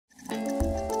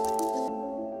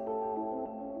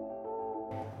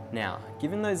Now,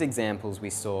 given those examples we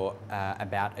saw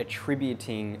about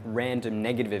attributing random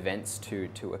negative events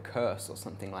to a curse or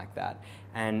something like that,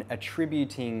 and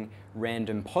attributing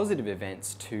random positive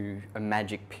events to a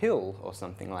magic pill or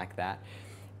something like that,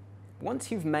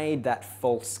 once you've made that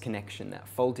false connection, that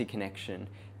faulty connection,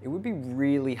 it would be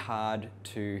really hard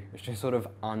to sort of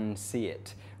unsee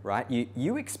it, right?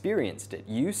 You experienced it.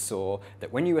 You saw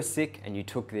that when you were sick and you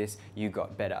took this, you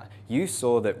got better. You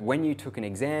saw that when you took an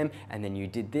exam and then you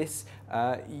did this,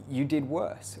 you did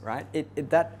worse, right?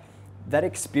 That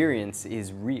experience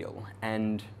is real.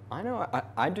 And I know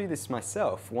I do this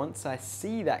myself. Once I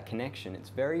see that connection, it's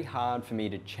very hard for me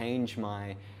to change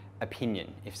my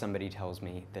opinion if somebody tells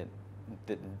me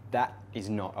that is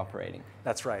not operating.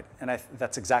 That's right, and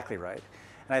that's exactly right.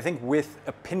 And I think with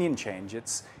opinion change,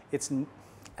 it's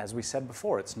as we said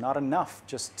before, it's not enough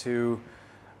just to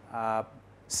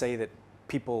say that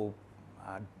people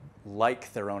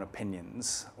like their own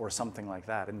opinions or something like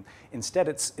that. And instead,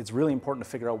 it's really important to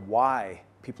figure out why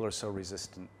people are so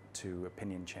resistant to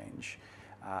opinion change.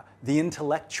 The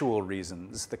intellectual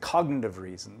reasons, the cognitive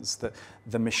reasons,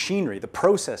 the machinery, the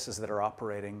processes that are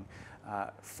operating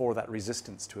for that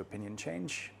resistance to opinion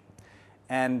change.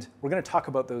 And we're going to talk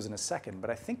about those in a second, but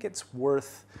I think it's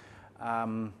worth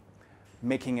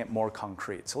making it more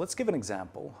concrete. So let's give an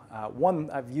example. One,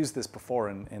 I've used this before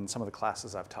in some of the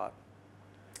classes I've taught.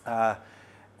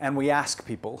 And we ask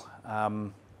people,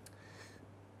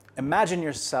 imagine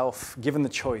yourself given the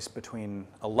choice between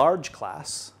a large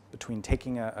class, between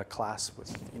taking a class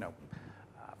with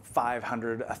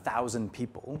 500, 1,000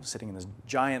 people sitting in this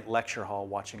giant lecture hall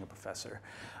watching a professor,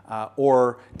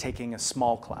 or taking a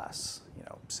small class,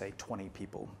 say 20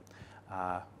 people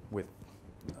with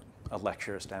a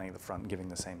lecturer standing at the front giving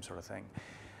the same sort of thing.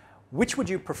 Which would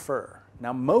you prefer?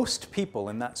 Now, most people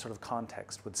in that sort of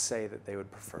context would say that they would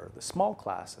prefer the small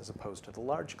class as opposed to the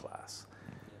large class.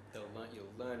 You'll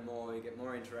learn more, you get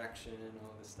more interaction and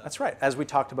all this stuff. That's right. As we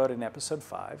talked about in episode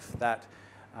 5, that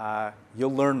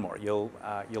you'll learn more. You'll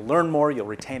learn more, you'll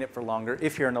retain it for longer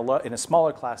if you're in a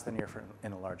smaller class than you're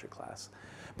in a larger class.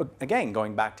 But again,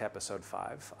 going back to episode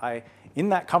 5, in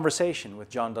that conversation with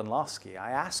John Dunlowski,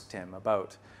 I asked him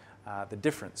about the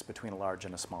difference between a large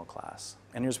and a small class.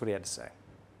 And here's what he had to say.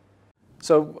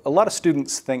 So a lot of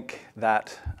students think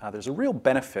that there's a real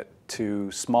benefit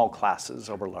to small classes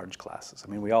over large classes. I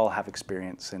mean, we all have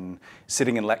experience in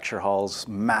sitting in lecture halls,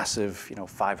 massive,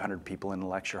 500 people in a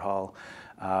lecture hall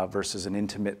versus an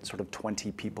intimate sort of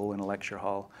 20 people in a lecture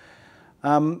hall.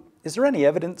 Is there any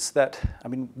evidence that,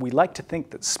 we like to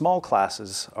think that small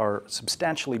classes are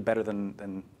substantially better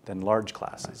than large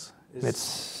classes? It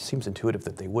seems intuitive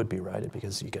that they would be, right?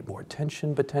 Because you get more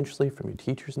attention potentially from your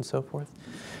teachers and so forth.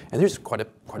 And there's quite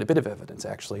a bit of evidence,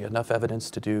 actually, enough evidence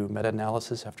to do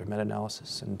meta-analysis after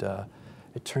meta-analysis. And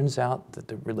it turns out that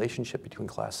the relationship between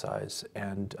class size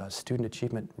and student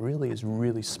achievement really is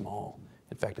really small.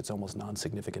 In fact, it's almost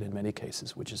non-significant in many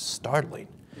cases, which is startling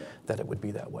that it would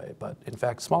be that way. But in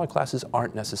fact, smaller classes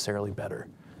aren't necessarily better.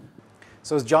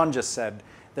 So as John just said,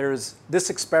 there's this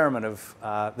experiment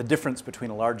of the difference between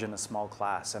a large and a small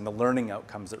class and the learning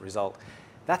outcomes that result.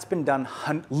 That's been done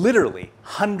literally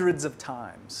hundreds of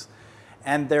times.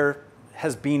 And there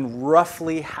has been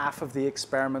roughly half of the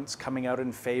experiments coming out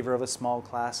in favor of a small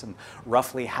class and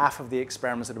roughly half of the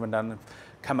experiments that have been done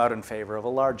come out in favor of a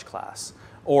large class,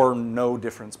 or no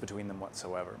difference between them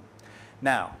whatsoever.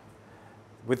 Now,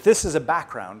 with this as a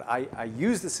background, I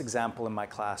use this example in my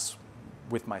class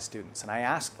with my students, and I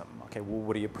ask them, okay, well,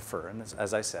 what do you prefer? And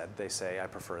as I said, they say, I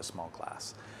prefer a small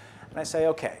class. And I say,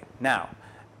 okay, now,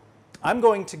 I'm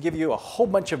going to give you a whole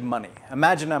bunch of money.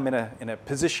 Imagine I'm in a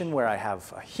position where I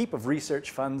have a heap of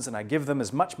research funds, and I give them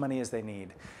as much money as they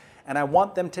need. And I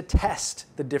want them to test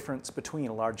the difference between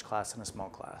a large class and a small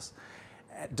class.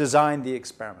 Design the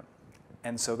experiment.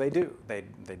 And so they do. They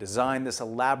design this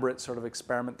elaborate sort of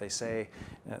experiment. They say,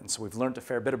 and so we've learned a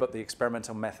fair bit about the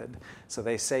experimental method. So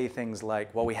they say things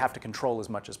like, well, we have to control as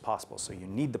much as possible. So you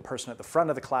need the person at the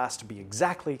front of the class to be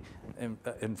exactly in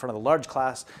front of the large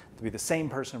class, to be the same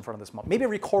person in front of the small. Maybe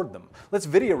record them. Let's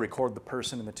video record the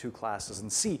person in the two classes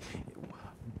and see,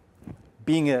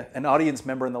 being an audience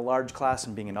member in the large class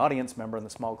and being an audience member in the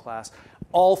small class,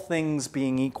 all things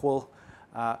being equal,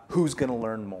 who's going to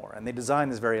learn more? And they design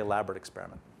this very elaborate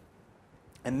experiment.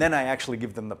 And then I actually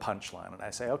give them the punchline, and I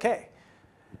say, okay,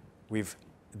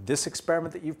 this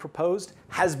experiment that you've proposed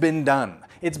has been done.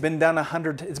 It's been done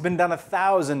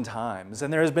 1,000 times,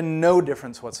 and there has been no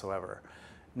difference whatsoever.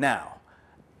 Now,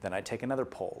 then I take another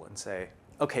poll and say,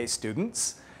 okay,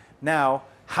 students, now,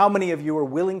 how many of you are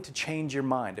willing to change your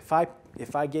mind?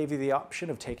 if I gave you the option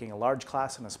of taking a large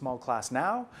class and a small class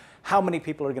now, how many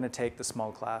people are going to take the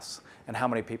small class and how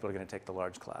many people are going to take the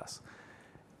large class?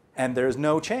 And there's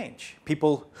no change.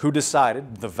 People who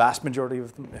decided, the vast majority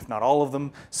of them, if not all of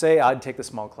them, say I'd take the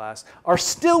small class, are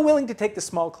still willing to take the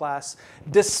small class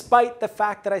despite the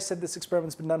fact that I said this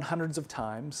experiment's been done hundreds of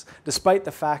times, despite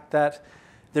the fact that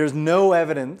there's no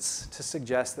evidence to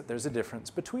suggest that there's a difference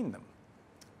between them.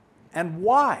 And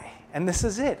why? And this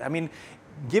is it. I mean,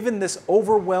 given this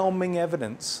overwhelming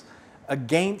evidence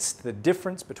against the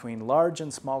difference between large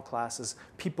and small classes,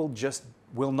 people just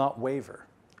will not waver.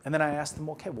 And then I asked them,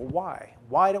 okay, well, why?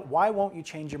 Why won't you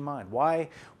change your mind? Why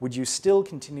would you still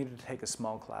continue to take a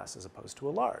small class as opposed to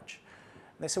a large?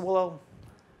 And they said, well,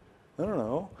 I don't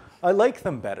know. I like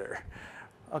them better.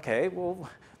 Okay, well,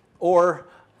 or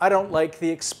I don't like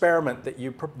the experiment that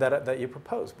you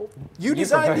propose. Well, you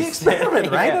designed the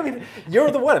experiment, right? Yeah. I mean, you're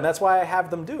the one, and that's why I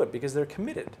have them do it, because they're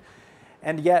committed.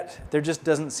 And yet, there just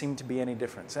doesn't seem to be any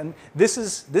difference. And this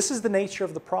is the nature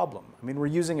of the problem. I mean, we're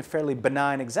using a fairly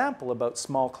benign example about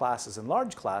small classes and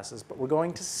large classes, but we're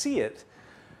going to see it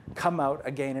come out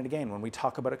again and again when we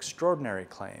talk about extraordinary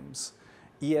claims,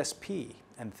 ESP,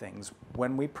 and things.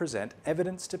 When we present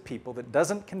evidence to people that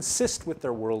doesn't consist with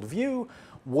their worldview,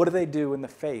 what do they do in the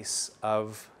face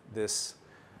of this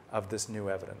new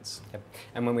evidence? Yep.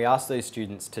 And when we ask those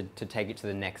students to take it to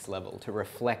the next level, to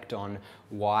reflect on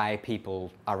why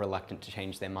people are reluctant to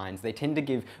change their minds, they tend to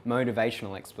give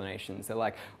motivational explanations. They're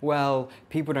like, well,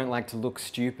 people don't like to look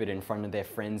stupid in front of their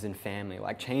friends and family.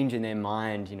 Like changing their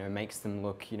mind, makes them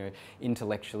look,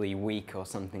 intellectually weak or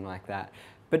something like that.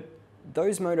 But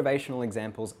those motivational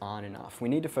examples aren't enough. We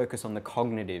need to focus on the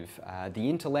cognitive, the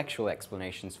intellectual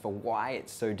explanations for why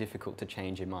it's so difficult to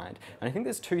change your mind. And I think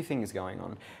there's two things going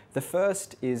on. The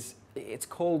first is, it's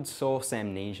called source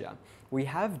amnesia. We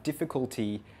have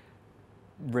difficulty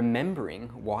remembering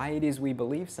why it is we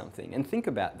believe something. And think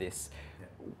about this.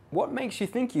 What makes you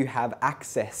think you have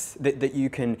access, that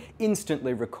you can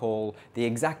instantly recall the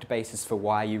exact basis for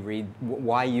why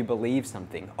you believe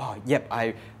something? Oh, yep,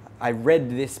 I read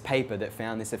this paper that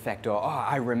found this effect, or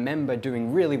I remember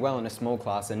doing really well in a small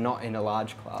class and not in a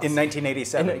large class. In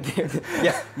 1987.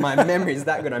 Yeah, my memory is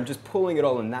that good. I'm just pulling it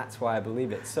all, and that's why I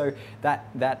believe it. So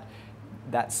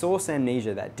that source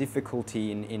amnesia, that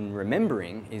difficulty in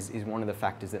remembering, is one of the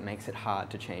factors that makes it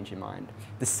hard to change your mind.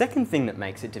 The second thing that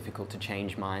makes it difficult to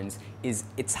change minds is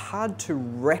it's hard to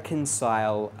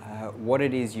reconcile what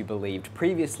it is you believed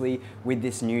previously with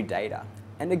this new data.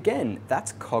 And again,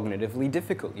 that's cognitively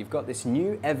difficult. You've got this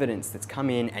new evidence that's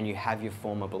come in and you have your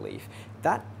former belief.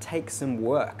 That takes some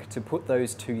work to put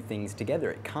those two things together.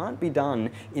 It can't be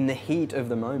done in the heat of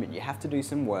the moment. You have to do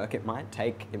some work. It might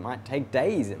take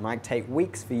days, it might take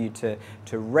weeks for you to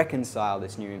reconcile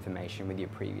this new information with your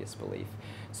previous belief.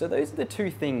 So those are the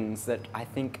two things that I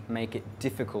think make it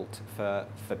difficult for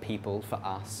people, for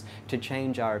us, to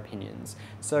change our opinions.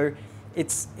 So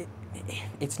it's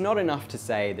not enough to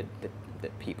say that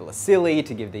people are silly,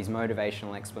 to give these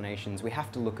motivational explanations. We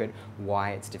have to look at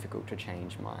why it's difficult to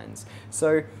change minds.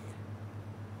 So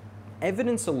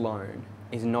evidence alone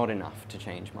is not enough to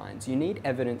change minds. You need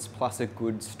evidence plus a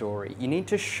good story. You need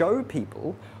to show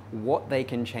people what they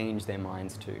can change their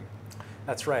minds to.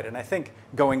 That's right. And I think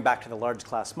going back to the large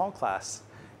class, small class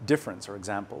difference or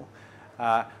example,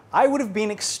 I would have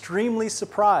been extremely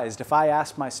surprised if I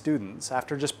asked my students,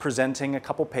 after just presenting a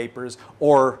couple papers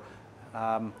or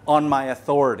on my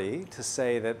authority to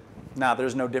say that,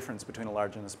 there's no difference between a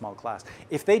large and a small class.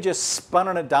 If they just spun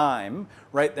on a dime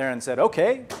right there and said,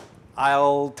 okay,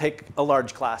 I'll take a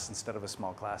large class instead of a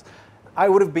small class, I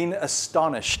would have been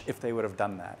astonished if they would have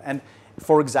done that. And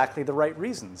for exactly the right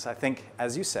reasons. I think,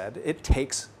 as you said, it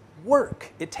takes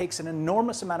work. It takes an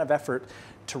enormous amount of effort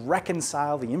to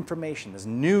reconcile the information, this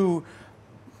new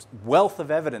wealth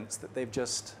of evidence that they've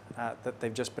just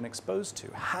been exposed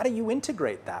to. How do you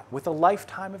integrate that with a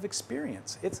lifetime of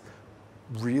experience? It's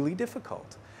really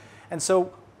difficult. And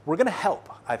so we're going to help,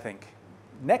 I think.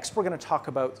 Next, we're going to talk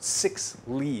about 6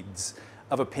 leads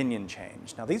of opinion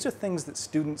change. Now, these are things that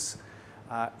students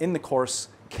in the course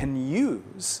can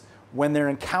use when they're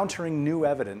encountering new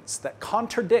evidence that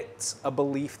contradicts a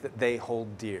belief that they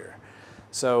hold dear.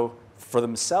 So for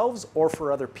themselves or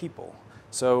for other people.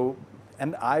 So,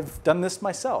 and I've done this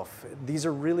myself. These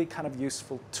are really kind of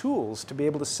useful tools to be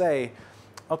able to say,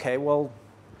 okay, well,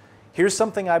 here's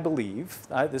something I believe.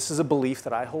 This is a belief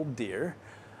that I hold dear.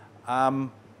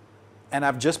 And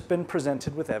I've just been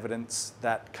presented with evidence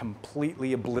that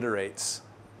completely obliterates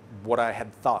what I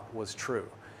had thought was true.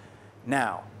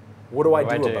 Now, what do I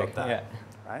do about that? Yeah.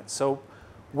 Right? So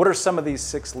what are some of these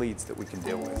 6 leads that we can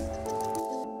deal with?